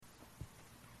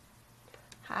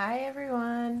Hi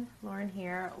everyone, Lauren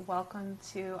here. Welcome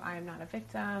to I Am Not a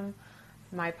Victim,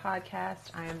 my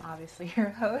podcast. I am obviously your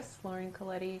host, Lauren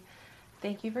Coletti.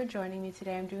 Thank you for joining me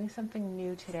today. I'm doing something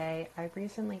new today. I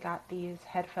recently got these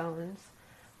headphones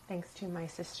thanks to my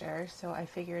sister, so I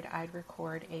figured I'd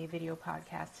record a video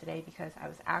podcast today because I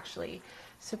was actually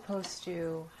supposed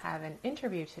to have an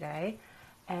interview today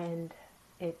and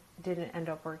it didn't end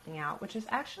up working out, which is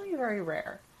actually very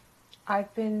rare.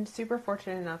 I've been super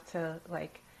fortunate enough to,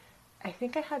 I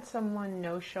think I had someone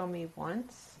no-show me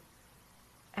once,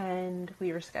 and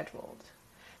we were scheduled.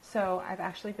 So I've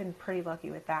actually been pretty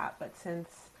lucky with that, but since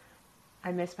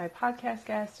I missed my podcast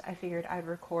guest, I figured I'd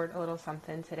record a little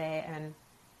something today, and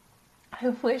I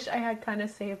wish I had kind of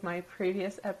saved my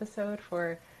previous episode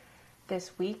for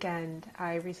this weekend.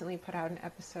 I recently put out an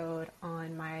episode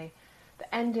on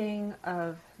the ending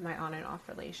of my on and off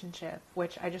relationship,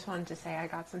 which I just wanted to say I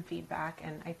got some feedback,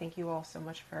 and I thank you all so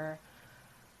much for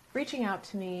reaching out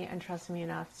to me and trusting me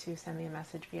enough to send me a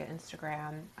message via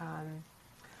Instagram.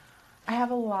 I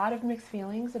have a lot of mixed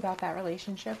feelings about that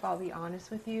relationship, I'll be honest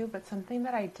with you, but something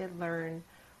that I did learn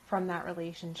from that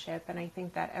relationship, and I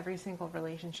think that every single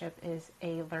relationship is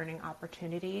a learning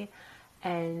opportunity,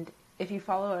 and if you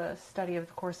follow a study of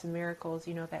the Course in Miracles,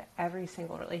 you know that every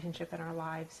single relationship in our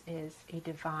lives is a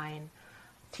divine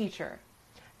teacher.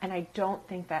 And I don't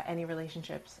think that any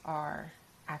relationships are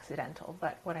accidental.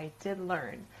 But what I did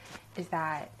learn is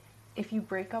that if you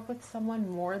break up with someone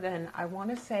more than, I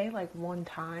want to say, like one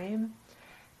time,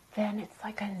 then it's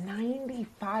like a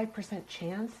 95%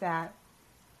 chance that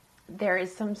there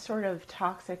is some sort of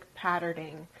toxic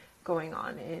patterning going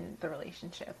on in the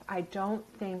relationship. I don't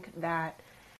think that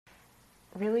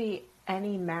really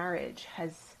any marriage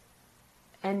has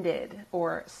ended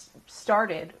or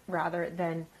started rather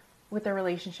than with a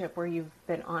relationship where you've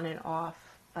been on and off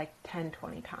like 10,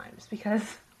 20 times,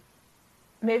 because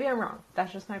maybe I'm wrong.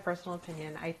 That's just my personal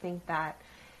opinion. I think that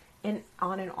in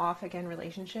on and off again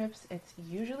relationships, it's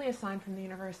usually a sign from the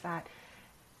universe that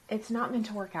it's not meant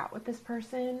to work out with this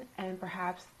person, and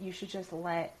perhaps you should just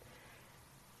let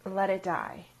it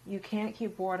die. You can't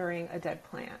keep watering a dead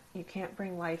plant. You can't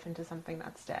bring life into something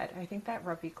that's dead. I think that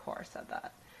Ravi Kaur said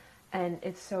that. And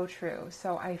it's so true.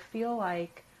 So I feel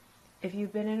like if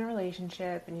you've been in a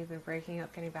relationship and you've been breaking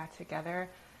up, getting back together,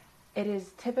 it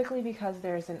is typically because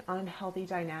there's an unhealthy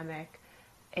dynamic,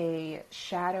 a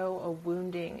shadow, a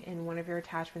wounding in one of your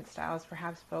attachment styles,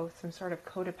 perhaps both, some sort of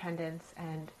codependence,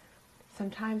 and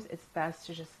sometimes it's best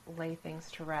to just lay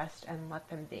things to rest and let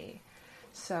them be.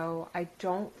 So I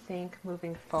don't think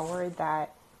moving forward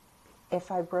that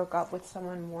if I broke up with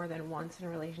someone more than once in a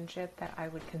relationship that I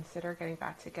would consider getting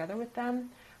back together with them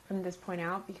from this point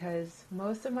out, because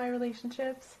most of my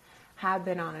relationships have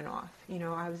been on and off. You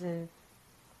know,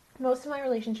 most of my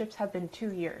relationships have been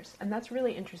 2 years, and that's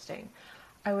really interesting.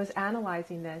 I was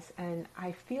analyzing this, and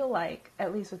I feel like,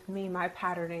 at least with me, my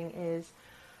patterning is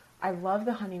I love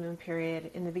the honeymoon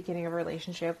period in the beginning of a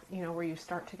relationship, you know, where you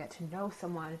start to get to know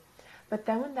someone. But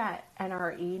then when that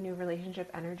NRE, new relationship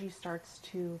energy, starts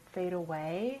to fade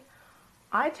away,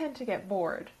 I tend to get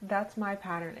bored. That's my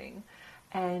patterning.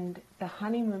 And the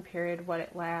honeymoon period, what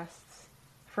it lasts,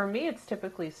 for me, it's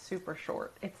typically super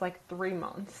short. It's like 3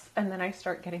 months, and then I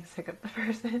start getting sick of the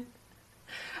person.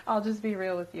 I'll just be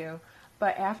real with you.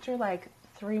 But after like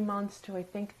 3 months to, I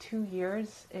think, 2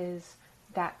 years is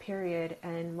that period,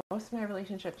 and most of my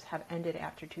relationships have ended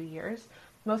after 2 years.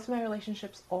 Most of my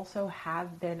relationships also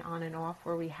have been on and off,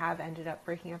 where we have ended up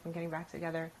breaking up and getting back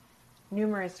together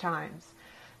numerous times.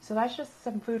 So that's just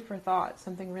some food for thought,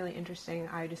 something really interesting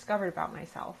I discovered about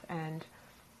myself. And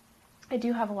I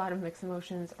do have a lot of mixed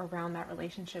emotions around that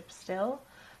relationship still,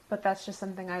 but that's just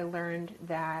something I learned,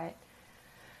 that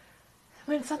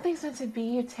when something's meant to be,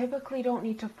 you typically don't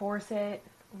need to force it.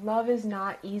 Love is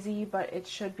not easy, but it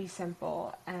should be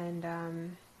simple. And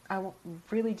I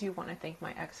really do want to thank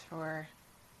my ex for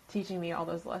teaching me all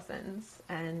those lessons.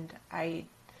 And I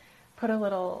put a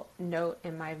little note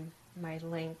in my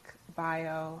link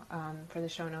bio for the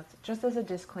show notes, just as a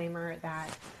disclaimer, that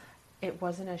it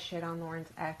wasn't a shit on Lauren's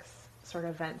ex sort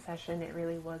of vent session. It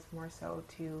really was more so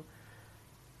to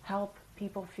help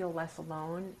people feel less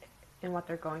alone in what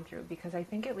they're going through. Because I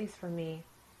think, at least for me,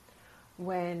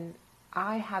 when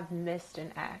I have missed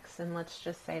an ex, and let's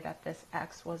just say that this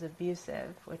ex was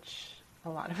abusive, which a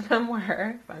lot of them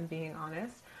were, if I'm being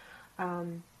honest,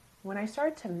 when I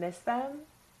started to miss them,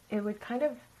 it would kind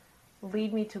of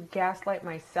lead me to gaslight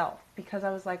myself, because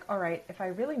I was like, all right, if I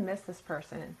really miss this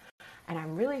person, and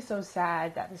I'm really so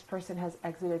sad that this person has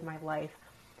exited my life,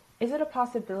 is it a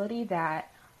possibility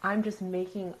that I'm just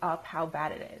making up how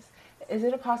bad it is? Is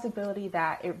it a possibility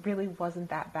that it really wasn't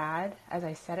that bad as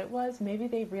I said it was? Maybe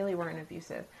they really weren't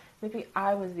abusive. Maybe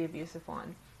I was the abusive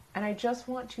one. And I just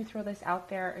want to throw this out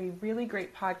there. A really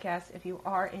great podcast, if you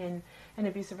are in an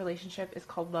abusive relationship, is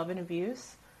called Love and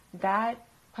Abuse. That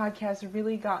podcast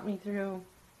really got me through,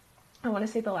 I want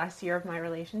to say, the last year of my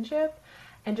relationship,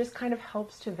 and just kind of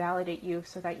helps to validate you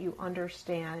so that you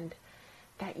understand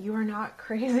that you are not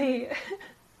crazy.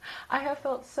 I have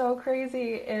felt so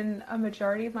crazy in a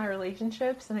majority of my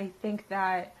relationships, and I think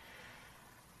that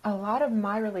a lot of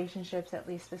my relationships, at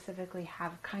least specifically,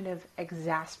 have kind of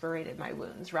exasperated my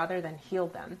wounds rather than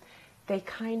healed them. They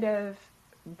kind of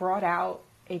brought out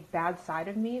a bad side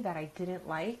of me that I didn't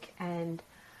like, and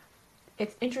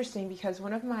it's interesting because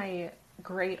one of my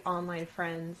great online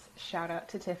friends, shout out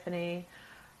to Tiffany,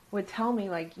 would tell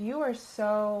me, like, you are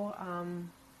so,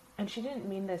 and she didn't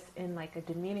mean this in like a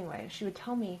demeaning way. She would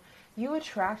tell me, you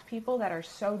attract people that are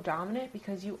so dominant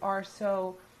because you are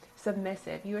so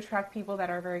submissive. You attract people that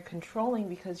are very controlling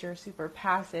because you're super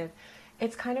passive.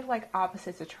 It's kind of like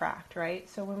opposites attract, right?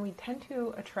 So when we tend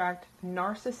to attract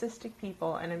narcissistic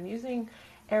people, and I'm using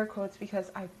air quotes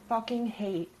because I fucking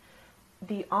hate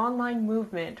the online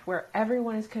movement where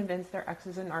everyone is convinced their ex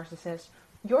is a narcissist.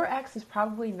 Your ex is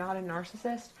probably not a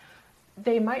narcissist.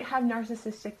 They might have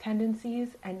narcissistic tendencies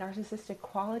and narcissistic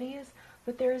qualities,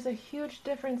 but there is a huge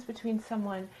difference between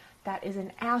someone that is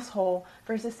an asshole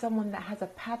versus someone that has a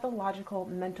pathological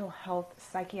mental health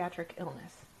psychiatric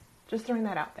illness. Just throwing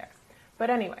that out there.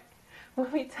 But anyway,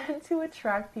 when we tend to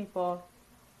attract people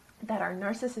that are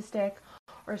narcissistic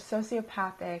or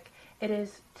sociopathic, it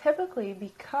is typically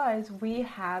because we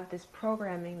have this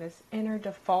programming, this inner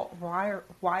default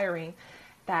wiring,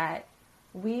 that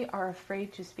we are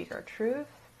afraid to speak our truth.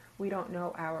 We don't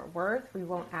know our worth. We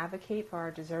won't advocate for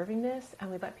our deservingness,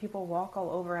 and we let people walk all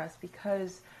over us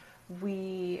because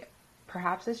we,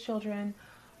 perhaps as children,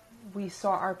 we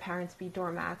saw our parents be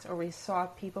doormats, or we saw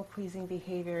people-pleasing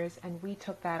behaviors, and we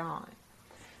took that on.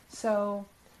 So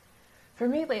for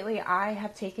me lately, I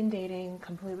have taken dating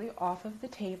completely off of the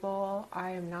table.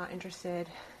 I am not interested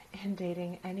in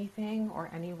dating anything or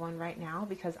anyone right now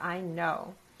because I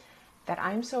know that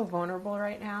I'm so vulnerable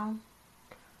right now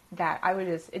that I would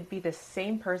just, it'd be the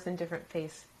same person, different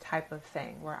face type of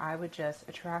thing, where I would just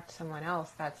attract someone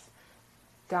else that's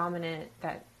dominant,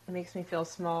 that makes me feel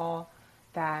small,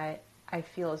 that I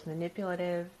feel is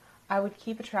manipulative. I would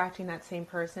keep attracting that same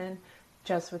person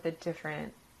just with a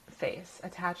different face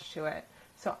attached to it.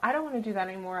 So I don't want to do that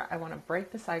anymore. I want to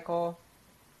break the cycle.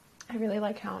 I really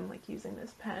like how I'm like using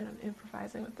this pen. I'm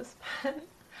improvising with this pen.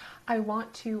 I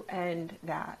want to end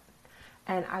that.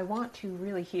 And I want to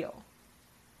really heal.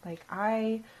 Like,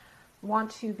 I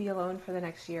want to be alone for the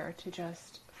next year to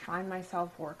just find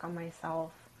myself, work on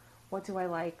myself. What do I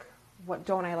like? What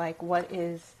don't I like? What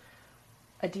is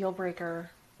a deal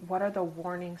breaker? What are the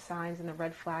warning signs and the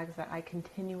red flags that I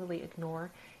continually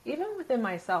ignore? Even within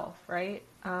myself, right?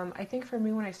 I think for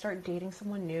me, when I start dating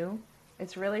someone new,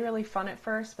 it's really, really fun at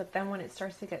first, but then when it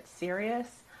starts to get serious,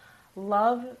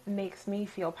 love makes me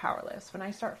feel powerless. When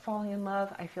I start falling in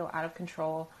love, I feel out of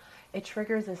control. It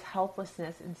triggers this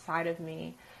helplessness inside of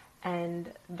me,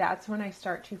 and that's when I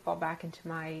start to fall back into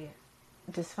my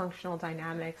dysfunctional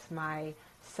dynamics, my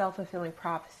self-fulfilling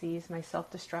prophecies, my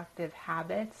self-destructive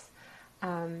habits,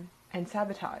 and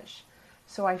sabotage.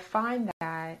 So I find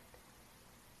that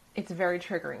it's very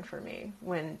triggering for me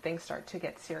when things start to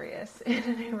get serious in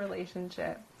a new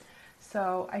relationship.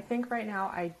 So I think right now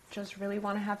I just really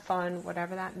want to have fun,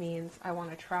 whatever that means. I want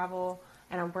to travel,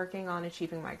 and I'm working on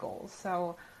achieving my goals.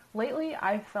 So lately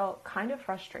I felt kind of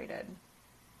frustrated.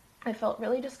 I felt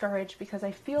really discouraged because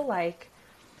I feel like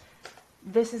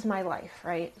this is my life,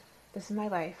 right? This is my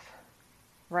life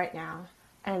right now.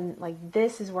 And like,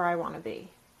 this is where I want to be.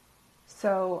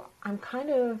 So I'm kind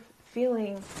of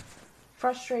feeling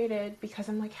frustrated because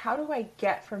I'm like, how do I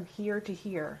get from here to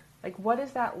here? Like, what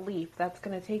is that leap that's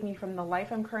going to take me from the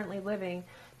life I'm currently living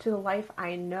to the life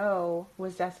I know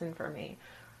was destined for me?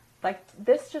 Like,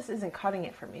 this just isn't cutting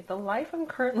it for me. The life I'm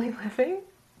currently living,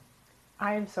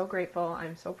 I am so grateful.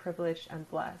 I'm so privileged and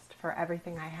blessed for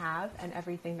everything I have and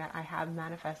everything that I have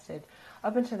manifested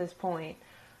up until this point.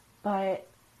 But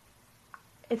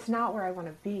it's not where I want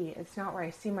to be. It's not where I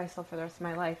see myself for the rest of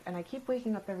my life. And I keep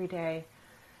waking up every day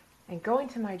and going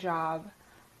to my job,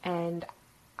 and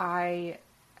I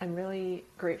am really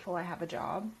grateful I have a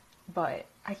job, but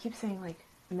I keep saying, like,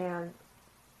 man,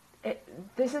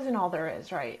 this isn't all there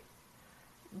is, right?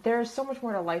 There's so much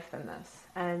more to life than this,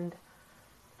 and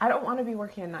I don't want to be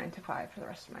working a 9 to 5 for the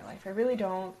rest of my life. I really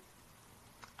don't.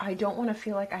 I don't want to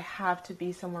feel like I have to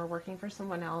be somewhere working for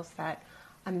someone else that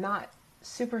I'm not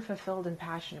super fulfilled and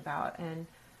passionate about. And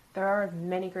there are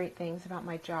many great things about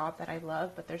my job that I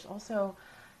love, but there's also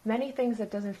many things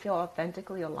that doesn't feel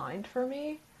authentically aligned for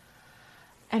me.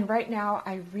 And right now,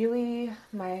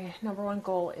 my number one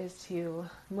goal is to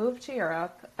move to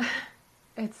Europe.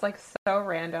 It's like so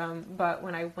random, but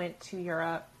when I went to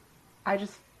Europe, I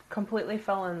just completely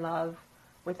fell in love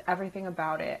with everything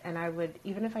about it. And I would,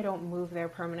 even if I don't move there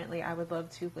permanently, I would love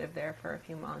to live there for a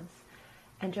few months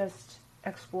and just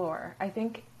explore. I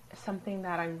think something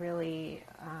that I'm really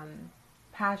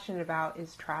passionate about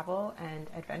is travel and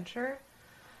adventure.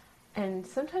 And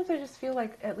sometimes I just feel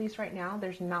like, at least right now,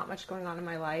 there's not much going on in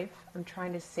my life. I'm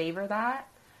trying to savor that,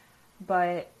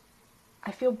 but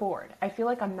I feel bored. I feel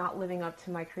like I'm not living up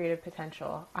to my creative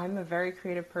potential. I'm a very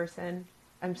creative person.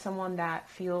 I'm someone that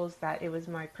feels that it was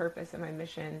my purpose and my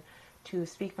mission to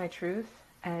speak my truth,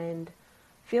 and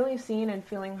feeling seen and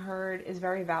feeling heard is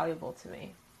very valuable to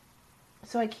me.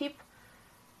 So I keep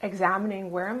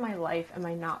examining, where in my life am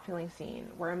I not feeling seen?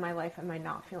 Where in my life am I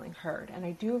not feeling heard? And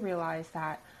I do realize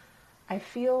that I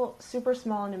feel super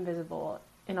small and invisible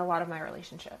in a lot of my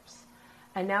relationships.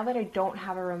 And now that I don't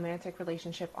have a romantic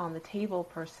relationship on the table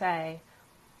per se,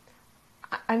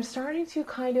 I'm starting to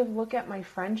kind of look at my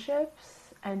friendships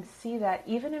and see that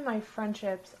even in my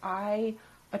friendships, I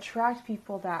attract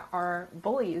people that are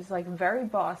bullies, like very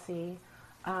bossy.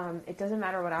 It doesn't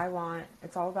matter what I want.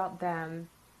 It's all about them.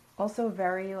 Also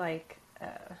very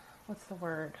what's the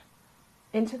word?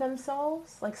 Into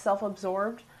themselves, like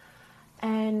self-absorbed.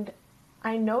 And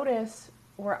I notice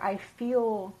where I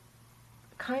feel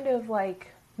kind of like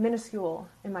minuscule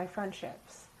in my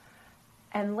friendships.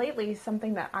 And lately,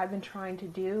 something that I've been trying to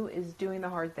do is doing the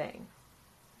hard thing.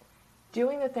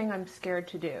 Doing the thing I'm scared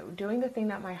to do. Doing the thing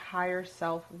that my higher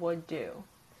self would do.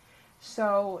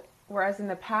 So, whereas in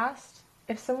the past,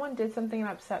 if someone did something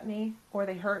that upset me, or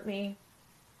they hurt me,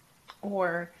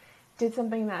 or did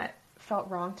something that felt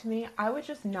wrong to me, I would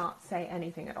just not say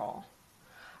anything at all.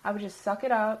 I would just suck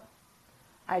it up.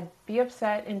 I'd be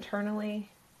upset internally,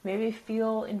 maybe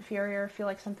feel inferior, feel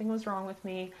like something was wrong with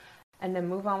me, and then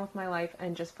move on with my life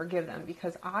and just forgive them.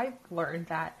 Because I've learned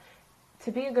that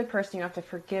to be a good person, you have to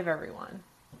forgive everyone.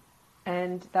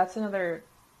 And that's another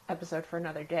episode for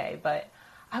another day. But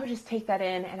I would just take that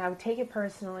in, and I would take it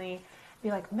personally, be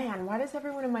like, man, why does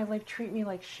everyone in my life treat me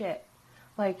like shit?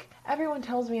 Like, everyone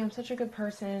tells me I'm such a good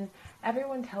person.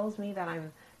 Everyone tells me that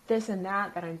I'm this and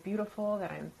that I'm beautiful,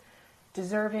 that I'm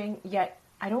deserving, yet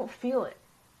I don't feel it.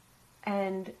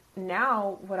 And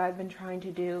now what I've been trying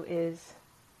to do is,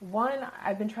 one,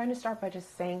 I've been trying to start by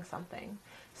just saying something.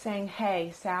 Saying,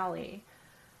 hey, Sally,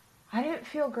 I didn't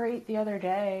feel great the other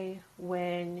day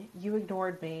when you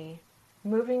ignored me.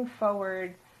 Moving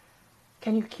forward,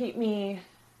 can you keep me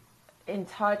in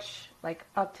touch, like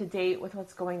up to date with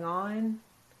what's going on?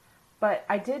 But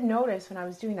I did notice when I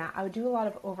was doing that, I would do a lot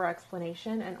of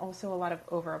over-explanation and also a lot of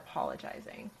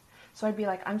over-apologizing. So I'd be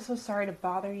like, I'm so sorry to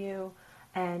bother you,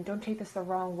 and don't take this the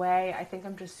wrong way. I think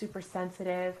I'm just super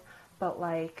sensitive, but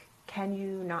like, can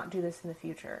you not do this in the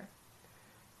future?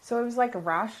 So it was like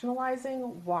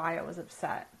rationalizing why I was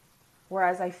upset.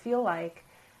 Whereas I feel like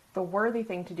the worthy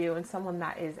thing to do, and someone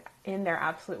that is in their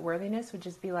absolute worthiness, would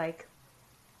just be like,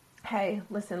 hey,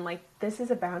 listen, like, this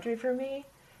is a boundary for me.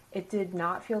 It did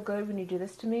not feel good when you do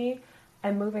this to me.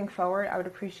 And moving forward, I would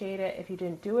appreciate it if you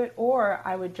didn't do it, or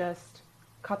I would just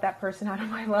cut that person out of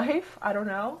my life. I don't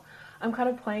know. I'm kind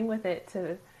of playing with it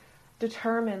to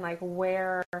determine like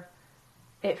where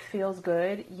it feels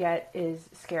good yet is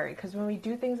scary. Because when we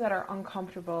do things that are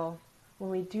uncomfortable,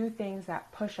 when we do things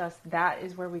that push us, that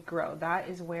is where we grow. That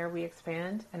is where we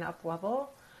expand and up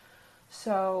level.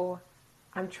 So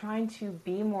I'm trying to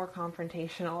be more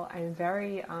confrontational. I'm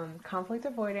very conflict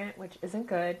avoidant, which isn't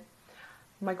good.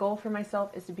 My goal for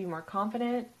myself is to be more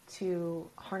confident, to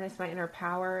harness my inner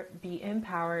power, be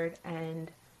empowered,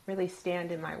 and really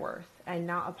stand in my worth and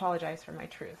not apologize for my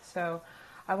truth. So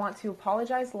I want to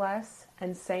apologize less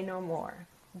and say no more.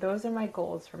 Those are my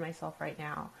goals for myself right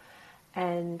now.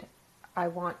 And I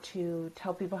want to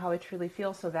tell people how I truly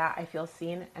feel so that I feel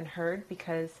seen and heard,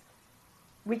 because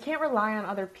we can't rely on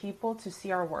other people to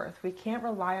see our worth. We can't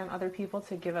rely on other people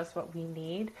to give us what we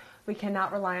need. We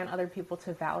cannot rely on other people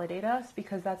to validate us,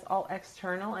 because that's all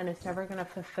external and it's never going to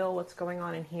fulfill what's going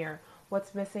on in here.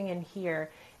 What's missing in here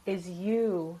is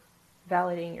you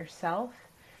validating yourself,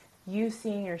 you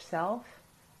seeing yourself,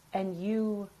 and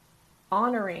you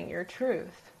honoring your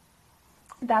truth.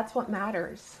 That's what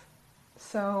matters.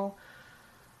 So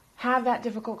have that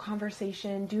difficult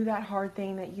conversation, do that hard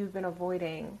thing that you've been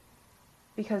avoiding,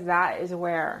 because that is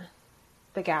where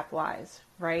the gap lies,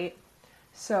 right?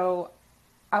 So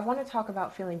I want to talk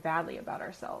about feeling badly about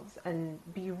ourselves and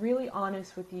be really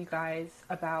honest with you guys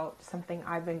about something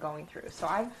I've been going through. So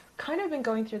I've kind of been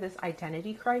going through this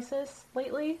identity crisis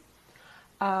lately.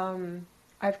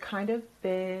 I've kind of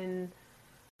been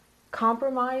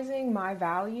compromising my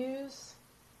values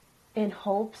in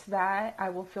hopes that I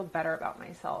will feel better about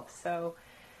myself. So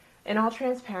in all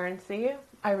transparency,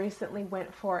 I recently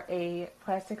went for a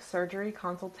plastic surgery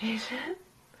consultation,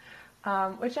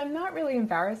 which I'm not really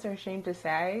embarrassed or ashamed to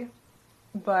say,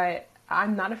 but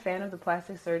I'm not a fan of the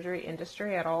plastic surgery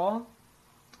industry at all.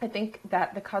 I think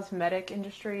that the cosmetic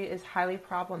industry is highly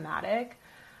problematic,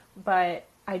 but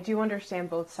I do understand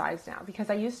both sides now because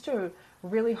I used to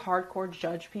really hardcore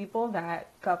judge people that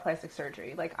got plastic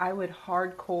surgery. Like I would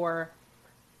hardcore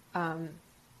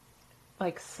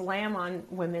like slam on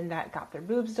women that got their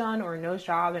boobs done or a nose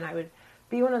job, and I would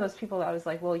be one of those people that was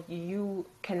like, well, you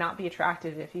cannot be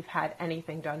attractive if you've had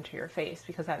anything done to your face,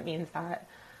 because that means that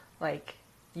like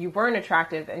you weren't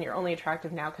attractive and you're only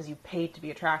attractive now because you paid to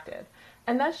be attractive.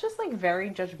 And that's just like very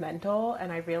judgmental,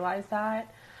 and I realize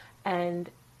that, and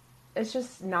it's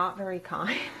just not very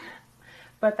kind.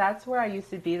 But that's where I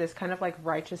used to be, this kind of like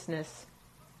righteousness,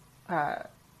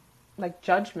 like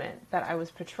judgment that I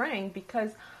was portraying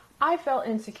because I felt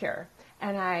insecure.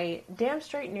 And I damn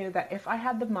straight knew that if I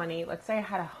had the money, let's say I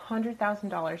had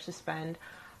 $100,000 to spend,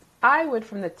 I would,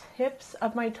 from the tips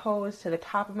of my toes to the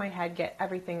top of my head, get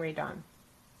everything redone.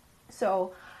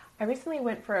 So I recently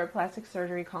went for a plastic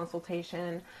surgery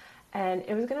consultation, and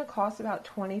it was going to cost about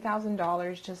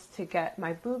 $20,000 just to get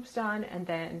my boobs done, and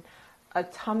then a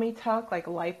tummy tuck, like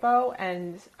lipo,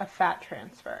 and a fat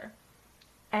transfer.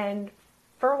 And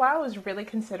for a while I was really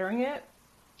considering it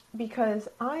because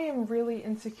I am really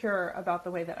insecure about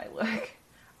the way that I look.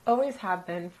 Always have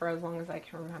been for as long as I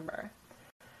can remember.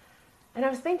 And I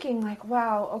was thinking like,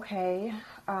 wow, okay,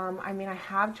 I mean, I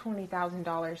have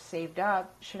 $20,000 saved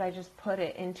up. Should I just put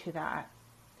it into that?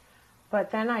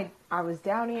 But then I was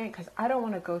doubting it because I don't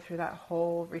want to go through that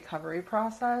whole recovery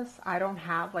process. I don't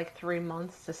have like 3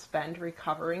 months to spend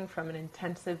recovering from an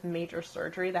intensive major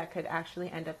surgery that could actually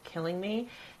end up killing me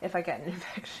if I get an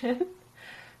infection.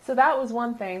 So that was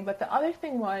one thing. But the other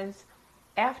thing was,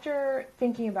 after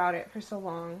thinking about it for so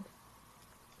long,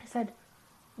 I said,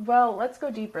 well, let's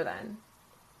go deeper then.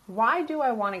 Why do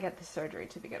I want to get the surgery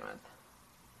to begin with?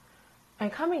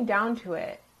 And coming down to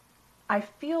it, I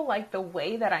feel like the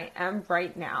way that I am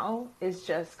right now is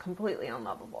just completely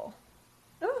unlovable.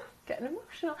 Oh, getting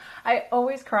emotional. I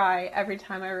always cry every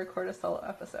time I record a solo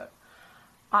episode.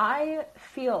 I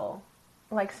feel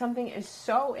like something is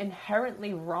so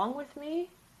inherently wrong with me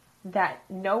that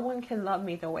no one can love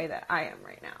me the way that I am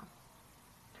right now.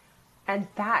 And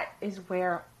that is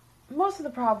where most of the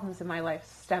problems in my life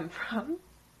stem from.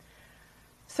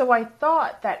 So I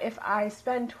thought that if I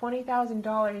spend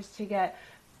 $20,000 to get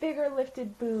bigger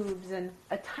lifted boobs and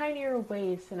a tinier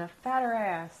waist and a fatter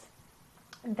ass,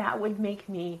 that would make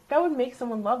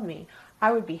someone love me.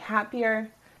 I would be happier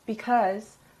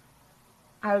because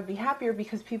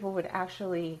people would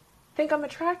actually think I'm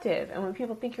attractive. And when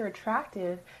people think you're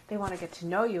attractive, they want to get to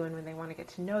know you. And when they want to get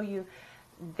to know you,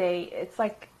 it's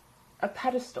like a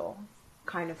pedestal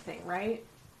kind of thing, right?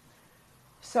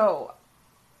 So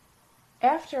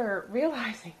after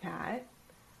realizing that,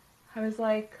 I was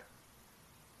like,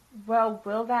 well,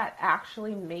 will that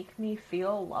actually make me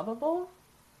feel lovable?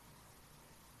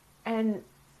 And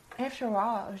after a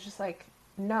while, I was just like,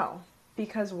 no,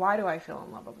 because why do I feel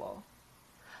unlovable?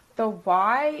 The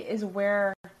why is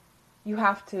where you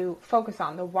have to focus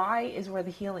on. The why is where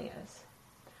the healing is.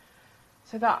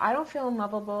 So I thought, I don't feel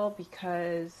unlovable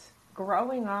because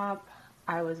growing up,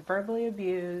 I was verbally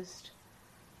abused.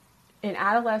 In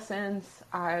adolescence,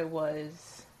 I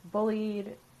was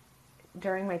bullied.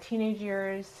 During my teenage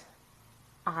years,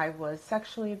 I was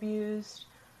sexually abused.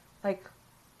 Like,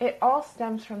 it all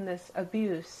stems from this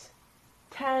abuse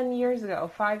 10 years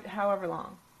ago, 5, however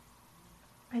long.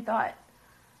 I thought,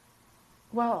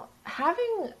 well,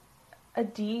 having a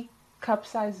D cup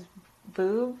size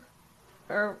boob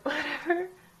or whatever,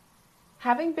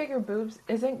 having bigger boobs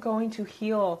isn't going to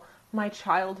heal my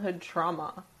childhood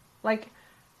trauma. Like,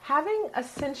 having a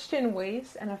cinched in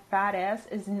waist and a fat ass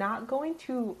is not going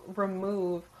to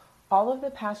remove all of the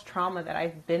past trauma that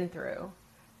I've been through.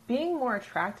 Being more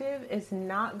attractive is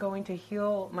not going to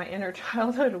heal my inner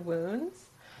childhood wounds.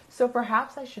 So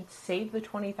perhaps I should save the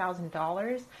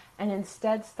 $20,000 and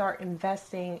instead start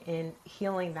investing in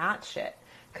healing that shit.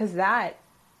 Because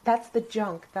that's the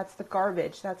junk, that's the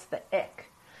garbage, that's the ick.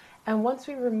 And once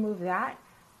we remove that,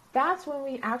 that's when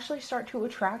we actually start to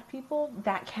attract people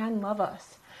that can love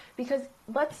us. Because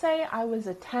let's say I was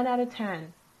a 10 out of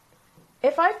 10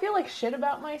 if I feel like shit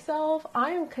about myself,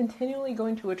 I am continually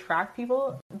going to attract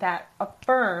people that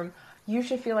affirm you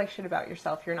should feel like shit about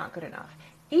yourself. You're not good enough.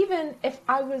 Even if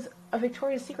I was a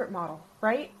Victoria's Secret model,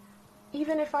 right?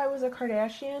 Even if I was a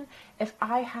Kardashian, if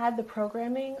I had the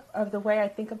programming of the way I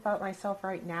think about myself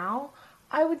right now,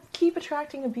 I would keep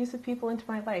attracting abusive people into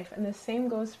my life. And the same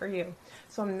goes for you.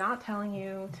 So I'm not telling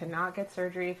you to not get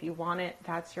surgery. If you want it,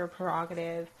 that's your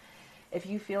prerogative. If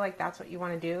you feel like that's what you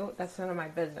want to do, that's none of my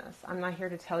business. I'm not here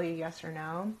to tell you yes or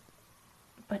no,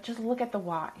 but just look at the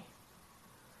why.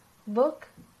 Look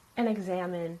and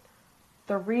examine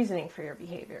the reasoning for your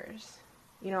behaviors.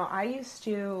 You know, I used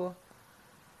to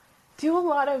do a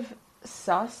lot of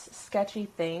sketchy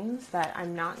things that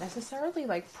I'm not necessarily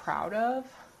like proud of,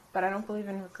 but I don't believe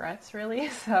in regrets really,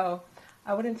 so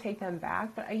I wouldn't take them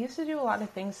back. But I used to do a lot of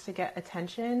things to get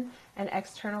attention and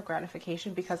external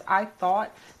gratification because I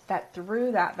thought that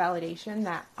through that validation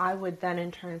that I would then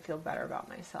in turn feel better about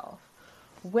myself.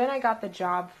 When I got the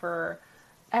job for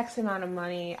X amount of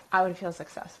money, I would feel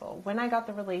successful. When I got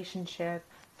the relationship,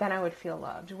 then I would feel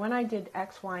loved. When I did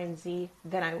X, Y, and Z,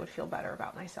 then I would feel better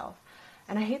about myself.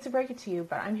 And I hate to break it to you,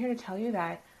 but I'm here to tell you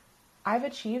that I've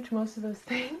achieved most of those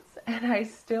things and I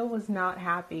still was not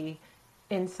happy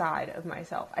inside of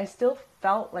myself. I still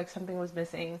felt like something was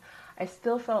missing. I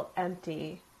still felt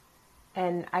empty.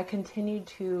 And I continued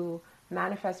to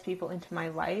manifest people into my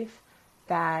life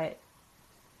that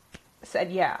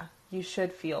said, yeah, you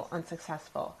should feel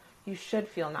unsuccessful. You should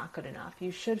feel not good enough.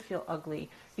 You should feel ugly.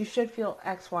 You should feel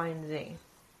X, Y, and Z.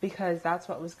 Because that's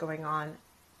what was going on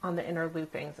the inner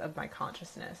loopings of my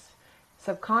consciousness.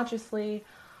 Subconsciously,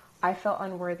 I felt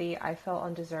unworthy. I felt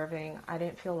undeserving. I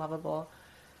didn't feel lovable.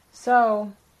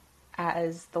 So,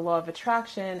 as the law of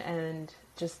attraction and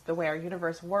just the way our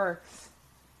universe works,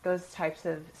 those types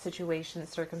of situations,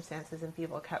 circumstances, and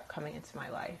people kept coming into my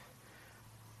life,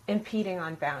 impeding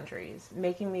on boundaries,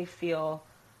 making me feel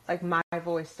like my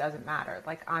voice doesn't matter,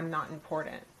 like I'm not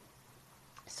important.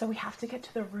 So we have to get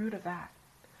to the root of that,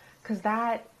 because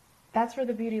that's where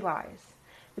the beauty lies.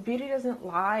 The beauty doesn't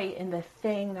lie in the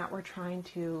thing that we're trying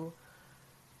to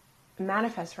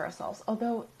manifest for ourselves,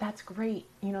 although that's great.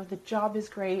 You know, the job is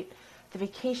great, the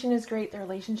vacation is great, the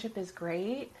relationship is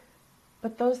great,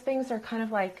 but those things are kind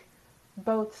of like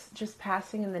boats just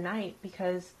passing in the night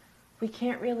because we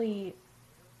can't really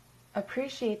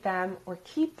appreciate them or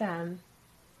keep them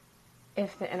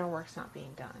if the inner work's not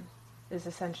being done, is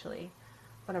essentially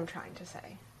what I'm trying to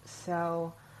say.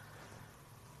 So,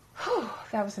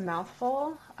 that was a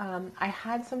mouthful. I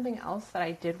had something else that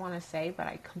I did want to say, but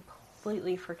I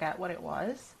completely forget what it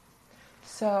was.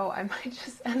 So I might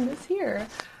just end this here.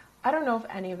 I don't know if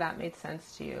any of that made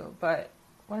sense to you, but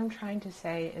what I'm trying to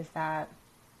say is that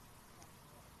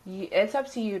it's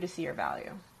up to you to see your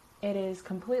value. It is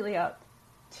completely up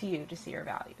to you to see your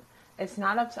value. It's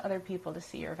not up to other people to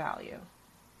see your value.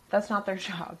 That's not their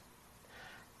job.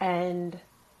 And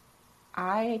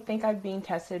I think I'm being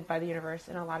tested by the universe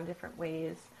in a lot of different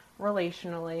ways,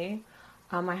 relationally.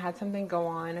 I had something go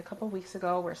on a couple weeks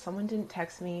ago where someone didn't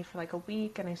text me for like a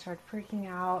week and I started freaking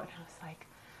out and I was like,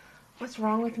 what's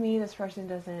wrong with me? This person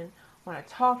doesn't want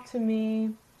to talk to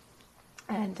me.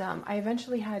 And I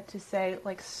eventually had to say,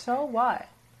 like, so what?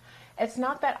 It's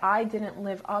not that I didn't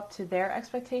live up to their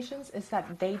expectations, it's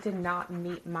that they did not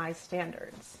meet my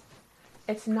standards.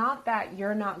 It's not that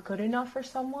you're not good enough for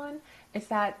someone, it's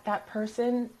that that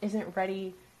person isn't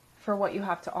ready for what you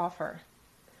have to offer.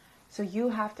 So you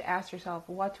have to ask yourself,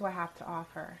 what do I have to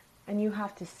offer? And you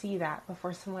have to see that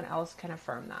before someone else can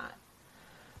affirm that.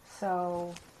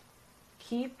 So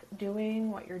keep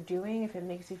doing what you're doing if it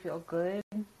makes you feel good.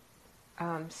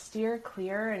 Steer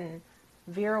clear and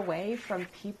veer away from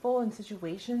people and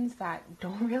situations that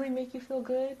don't really make you feel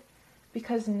good,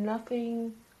 because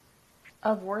nothing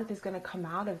of worth is going to come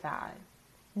out of that.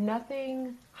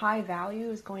 Nothing high value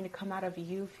is going to come out of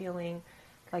you feeling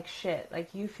like shit,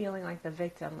 like you feeling like the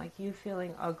victim, like you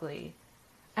feeling ugly.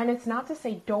 And it's not to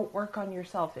say don't work on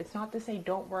yourself. It's not to say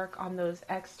don't work on those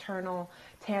external,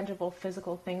 tangible,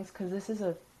 physical things, because this is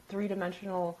a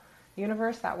three-dimensional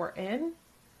universe that we're in.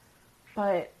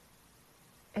 But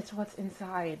it's what's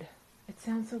inside. It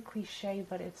sounds so cliche,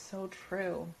 but it's so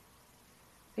true.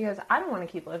 Because I don't want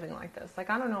to keep living like this. Like,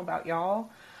 I don't know about y'all.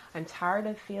 I'm tired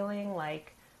of feeling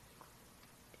like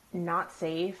not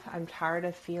safe. I'm tired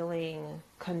of feeling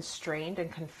constrained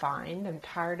and confined. I'm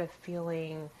tired of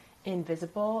feeling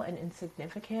invisible and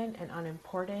insignificant and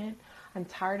unimportant. I'm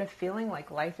tired of feeling like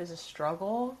life is a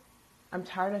struggle. I'm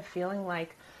tired of feeling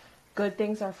like good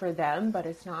things are for them, but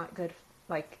it's not good,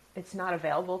 like it's not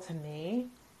available to me.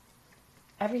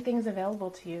 Everything is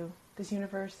available to you. This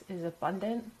universe is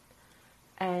abundant,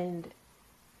 and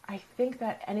I think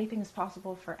that anything is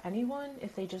possible for anyone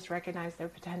if they just recognize their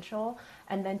potential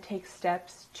and then take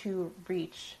steps to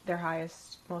reach their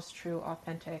highest, most true,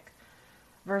 authentic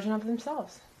version of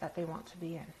themselves that they want to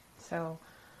be in. So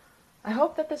I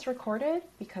hope that this recorded,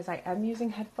 because I am using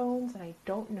headphones and I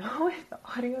don't know if the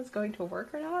audio is going to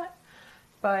work or not,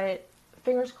 but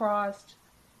fingers crossed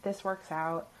this works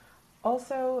out.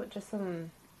 Also, just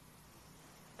some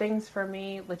things for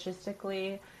me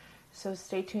logistically. So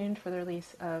stay tuned for the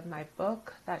release of my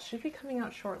book. That should be coming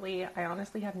out shortly. I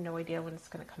honestly have no idea when it's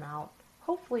going to come out.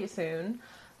 Hopefully soon,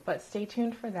 but stay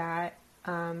tuned for that.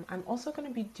 I'm also going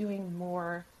to be doing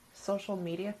more social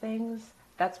media things.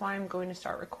 That's why I'm going to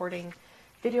start recording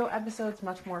video episodes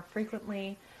much more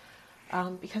frequently,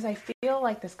 because I feel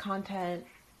like this content,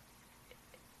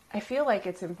 I feel like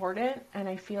it's important, and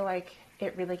I feel like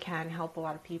it really can help a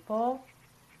lot of people.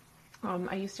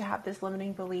 I used to have this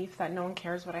limiting belief that no one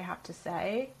cares what I have to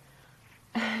say,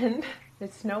 and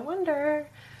it's no wonder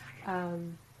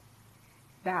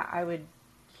that I would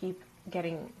keep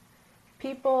getting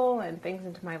people and things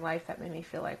into my life that made me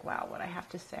feel like, wow, what I have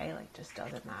to say like just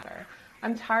doesn't matter.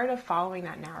 I'm tired of following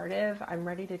that narrative. I'm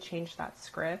ready to change that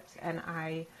script, and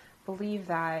I believe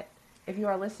that if you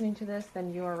are listening to this,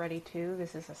 then you are ready too.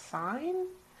 This is a sign.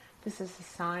 This is a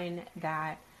sign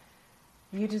that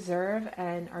you deserve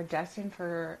and are destined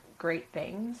for great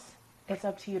things. It's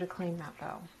up to you to claim that,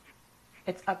 though.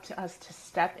 It's up to us to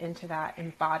step into that,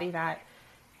 embody that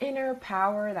inner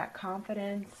power, that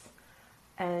confidence,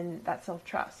 and that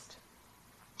self-trust.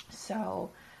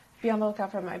 So be on the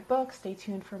lookout for my book. Stay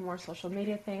tuned for more social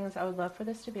media things. I would love for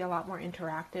this to be a lot more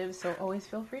interactive, so always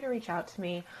feel free to reach out to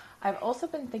me. I've also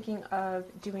been thinking of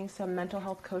doing some mental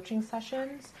health coaching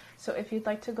sessions. So if you'd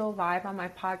like to go live on my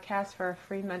podcast for a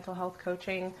free mental health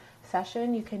coaching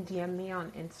session, you can DM me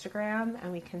on Instagram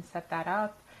and we can set that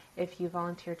up. If you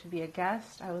volunteer to be a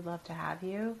guest, I would love to have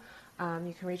you.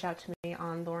 You can reach out to me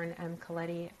on Lauren M.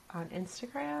 Coletti on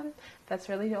Instagram. That's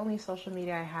really the only social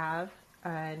media I have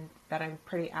and that I'm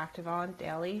pretty active on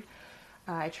daily.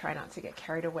 I try not to get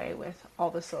carried away with all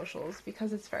the socials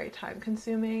because it's very time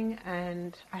consuming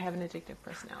and I have an addictive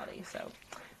personality. So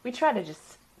we try to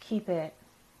just keep it,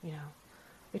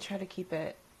 we try to keep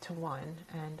it to one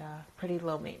and pretty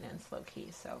low maintenance, low key.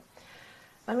 So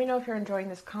let me know if you're enjoying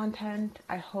this content.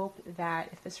 I hope that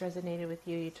if this resonated with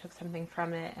you, you took something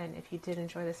from it. And if you did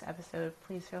enjoy this episode,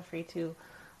 please feel free to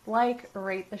like,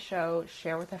 rate the show,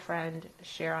 share with a friend,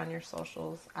 share on your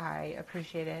socials. I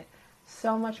appreciate it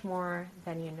so much more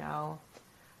than you know.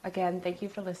 Again, thank you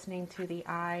for listening to the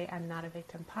I Am Not a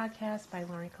Victim podcast by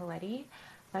Lauren Coletti.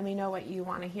 Let me know what you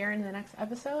want to hear in the next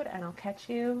episode, and I'll catch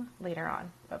you later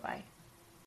on. Bye-bye.